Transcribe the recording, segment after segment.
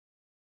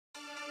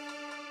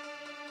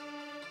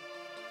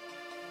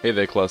Hey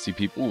there classy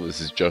people,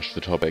 this is Josh the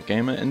Top Hat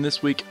Gamer, and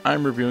this week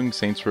I'm reviewing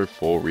Saints Row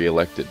 4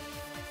 Re-Elected.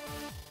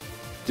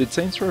 Did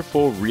Saints Row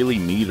 4 really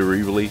need a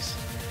re-release?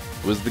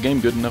 Was the game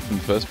good enough in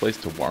the first place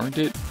to warrant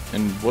it?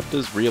 And what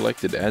does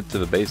Re-Elected add to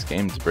the base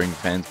game to bring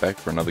fans back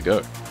for another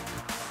go?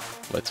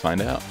 Let's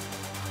find out.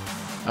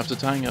 After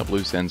tying up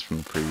loose ends from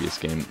the previous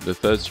game, the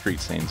 3rd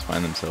Street Saints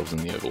find themselves in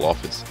the Oval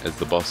Office, as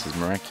the boss has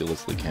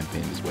miraculously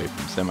campaigned his way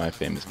from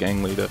semi-famous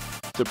gang leader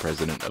to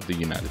President of the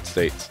United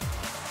States.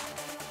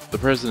 The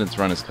President's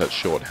run is cut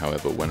short,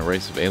 however, when a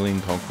race of alien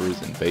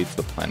conquerors invades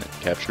the planet,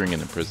 capturing and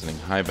imprisoning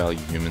high-value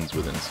humans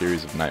within a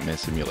series of nightmare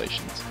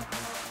simulations.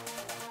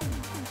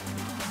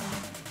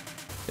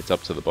 It's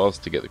up to the boss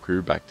to get the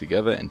crew back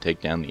together and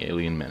take down the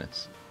alien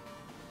menace.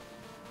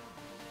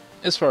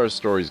 As far as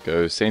stories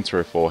go, Saints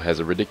Row 4 has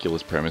a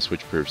ridiculous premise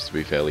which proves to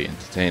be fairly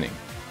entertaining.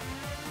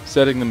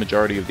 Setting the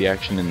majority of the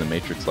action in the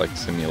Matrix-like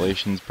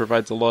simulations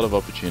provides a lot of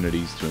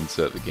opportunities to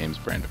insert the game's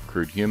brand of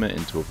crude humor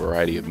into a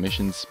variety of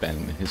missions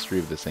spanning the history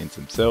of the Saints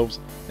themselves,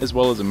 as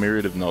well as a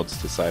myriad of nods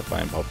to sci-fi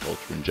and pop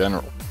culture in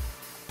general.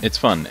 It's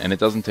fun, and it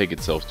doesn't take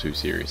itself too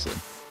seriously.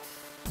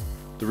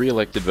 The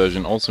Re-Elected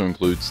version also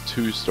includes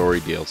 2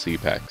 story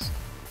DLC packs.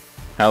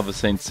 How the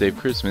Saints Save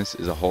Christmas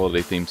is a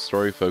holiday-themed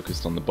story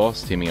focused on the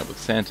boss teaming up with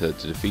Santa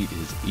to defeat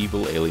his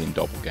evil alien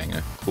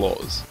doppelganger,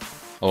 Claus.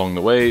 Along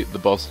the way, the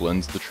boss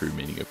learns the true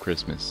meaning of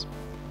Christmas.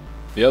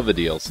 The other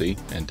DLC,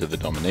 Enter the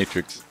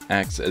Dominatrix,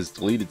 acts as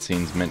deleted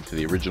scenes meant for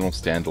the original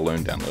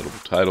standalone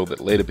downloadable title that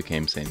later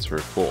became Saints Row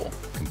 4,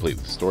 complete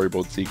with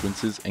storyboard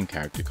sequences and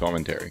character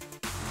commentary.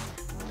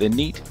 They're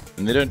neat,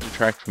 and they don't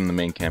detract from the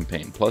main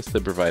campaign, plus they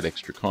provide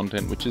extra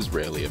content, which is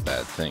rarely a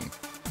bad thing.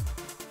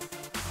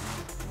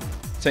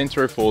 Saints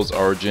Row 4's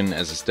origin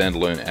as a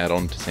standalone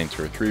add-on to Saints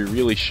Row 3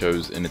 really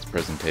shows in its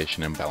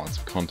presentation and balance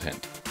of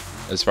content.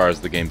 As far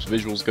as the game's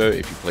visuals go,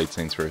 if you played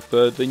Saints Row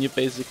 3rd, then you've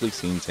basically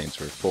seen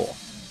Saints Row 4.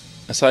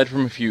 Aside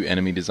from a few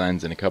enemy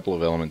designs and a couple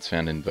of elements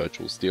found in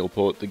Virtual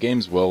Steelport, the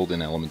game's world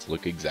and elements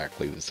look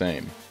exactly the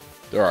same.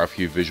 There are a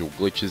few visual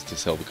glitches to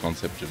sell the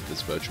concept of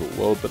this virtual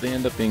world, but they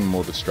end up being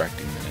more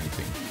distracting than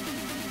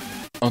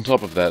anything. On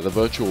top of that, the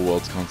virtual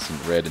world's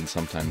constant red and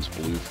sometimes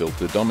blue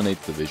filter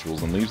dominates the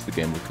visuals and leaves the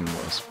game looking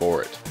worse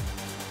for it.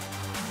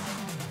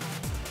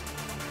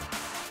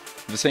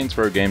 The Saints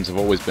Row games have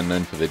always been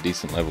known for their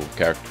decent level of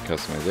character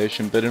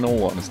customization, but in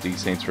all honesty,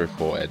 Saints Row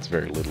 4 adds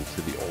very little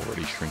to the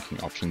already shrinking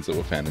options that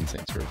were found in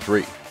Saints Row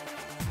 3.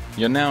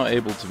 You're now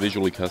able to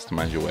visually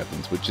customize your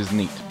weapons, which is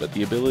neat, but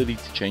the ability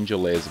to change your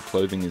layers of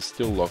clothing is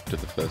still locked to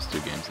the first 2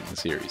 games in the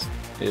series.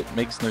 It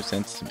makes no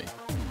sense to me.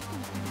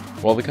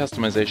 While the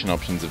customization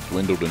options have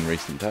dwindled in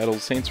recent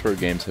titles, Saints Row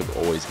games have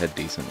always had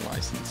decent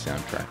licensed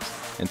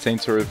soundtracks, and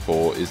Saints Row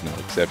 4 is no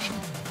exception.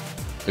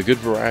 A good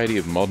variety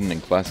of modern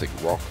and classic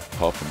rock,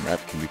 pop, and rap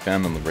can be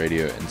found on the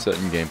radio, and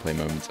certain gameplay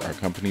moments are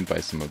accompanied by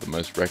some of the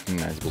most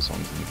recognizable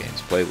songs in the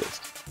game's playlist.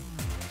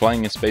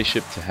 Flying a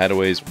spaceship to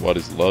Hadaway's What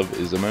Is Love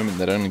is a moment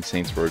that only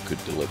Saints Row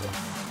could deliver.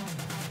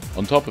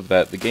 On top of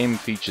that, the game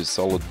features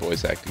solid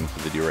voice acting for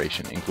the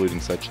duration, including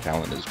such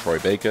talent as Troy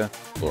Baker,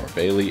 Laura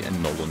Bailey,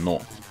 and Nolan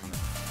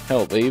North.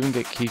 Hell, they even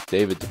get Keith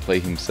David to play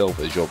himself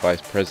as your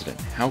vice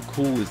president. How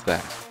cool is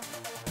that?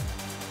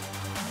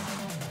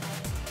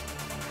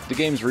 The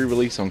game's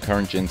re-release on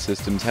current-gen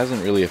systems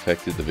hasn't really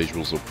affected the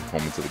visuals or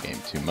performance of the game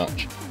too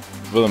much.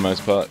 For the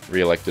most part,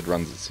 Re-Elected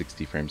runs at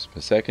 60 frames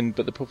per second,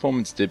 but the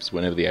performance dips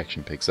whenever the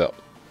action picks up.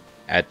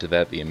 Add to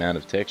that the amount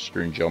of texture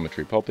and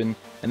geometry pop in,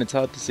 and it's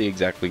hard to see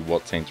exactly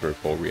what Saints Row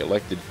 4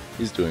 Re-Elected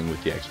is doing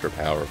with the extra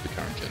power of the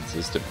current-gen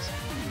systems.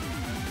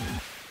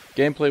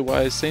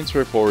 Gameplay-wise, Saints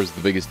Row 4 is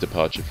the biggest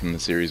departure from the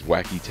series'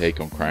 wacky take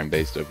on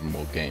crime-based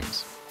open-world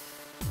games.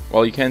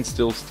 While you can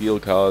still steal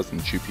cars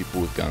and shoot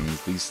people with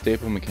guns, these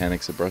staple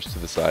mechanics are brushed to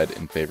the side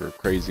in favor of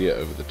crazier,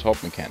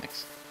 over-the-top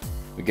mechanics.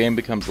 The game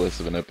becomes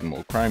less of an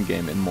open-world crime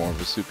game and more of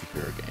a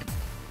superhero game.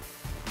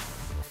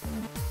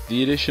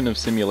 The addition of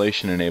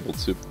simulation-enabled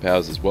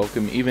superpowers is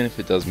welcome, even if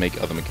it does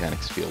make other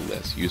mechanics feel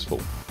less useful.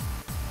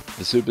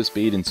 The super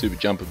speed and super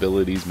jump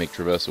abilities make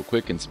traversal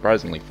quick and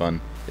surprisingly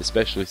fun,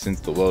 especially since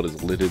the world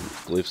is littered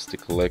with glyphs to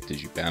collect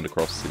as you bound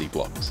across city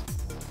blocks.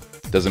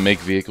 Does it make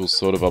vehicles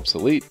sort of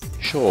obsolete?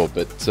 Sure,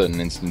 but certain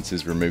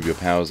instances remove your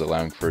powers,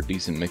 allowing for a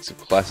decent mix of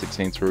classic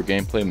Saints Row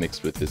gameplay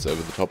mixed with this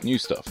over-the-top new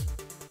stuff.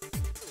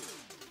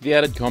 The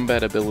added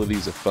combat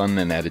abilities are fun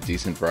and add a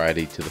decent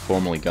variety to the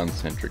formerly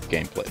gun-centric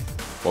gameplay.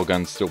 While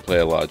guns still play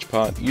a large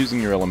part,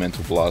 using your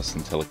elemental blasts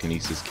and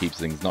telekinesis keeps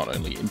things not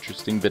only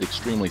interesting but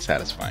extremely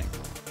satisfying.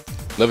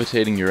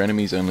 Levitating your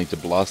enemies only to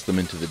blast them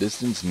into the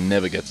distance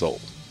never gets old.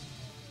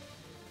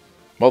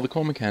 While the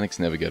core mechanics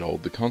never get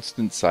old, the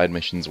constant side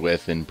missions wear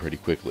thin pretty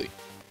quickly.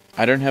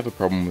 I don't have a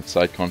problem with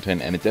side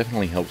content, and it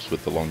definitely helps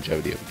with the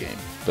longevity of the game,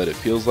 but it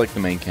feels like the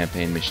main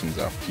campaign missions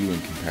are few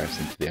in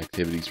comparison to the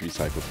activities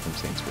recycled from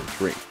Saints Row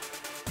 3.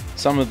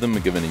 Some of them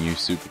are given a new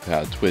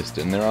superpowered twist,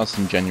 and there are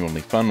some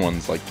genuinely fun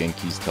ones like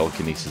Genki's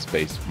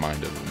telekinesis-based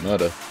mind over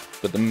murder,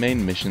 but the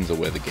main missions are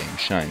where the game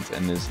shines,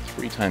 and there's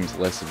 3 times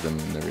less of them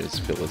than there is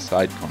filler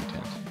side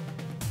content.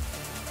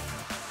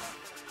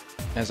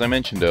 As I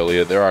mentioned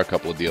earlier, there are a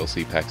couple of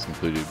DLC packs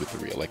included with the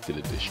Re-Elected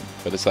Edition,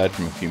 but aside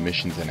from a few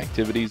missions and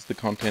activities, the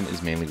content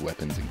is mainly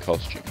weapons and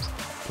costumes,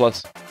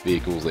 plus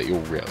vehicles that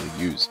you'll rarely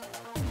use,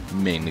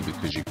 mainly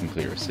because you can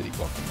clear a city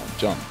block in one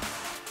jump.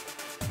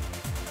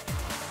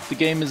 The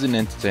game is an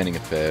entertaining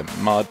affair,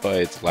 marred by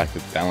its lack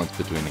of balance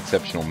between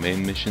exceptional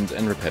main missions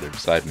and repetitive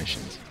side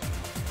missions.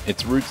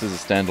 Its roots as a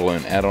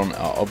standalone add-on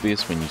are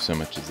obvious when you so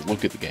much as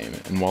look at the game,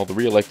 and while the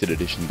Re-Elected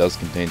Edition does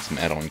contain some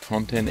add-on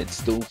content, it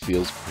still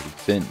feels pretty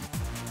thin.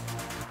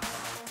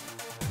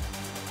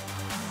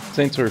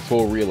 Saints Row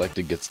 4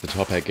 Re-Elected gets the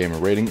top hat gamer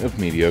rating of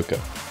mediocre.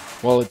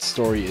 While its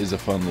story is a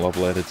fun love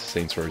letter to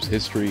Saints Row's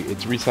history,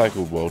 its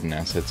recycled world and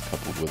assets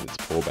coupled with its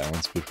poor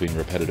balance between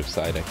repetitive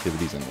side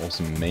activities and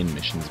awesome main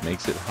missions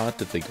makes it hard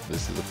to think of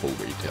this as a full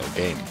retail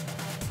game.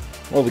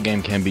 While the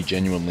game can be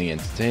genuinely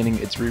entertaining,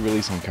 its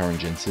re-release on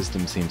current-gen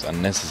systems seems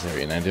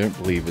unnecessary and I don't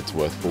believe it's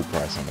worth full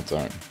price on its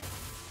own.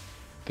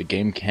 The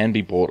game can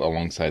be bought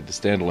alongside the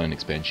standalone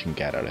expansion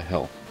Gat Outta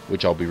Hell,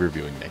 which I'll be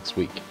reviewing next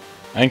week.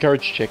 I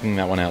encourage checking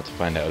that one out to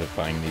find out if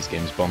buying these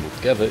games bundled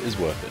together is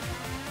worth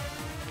it.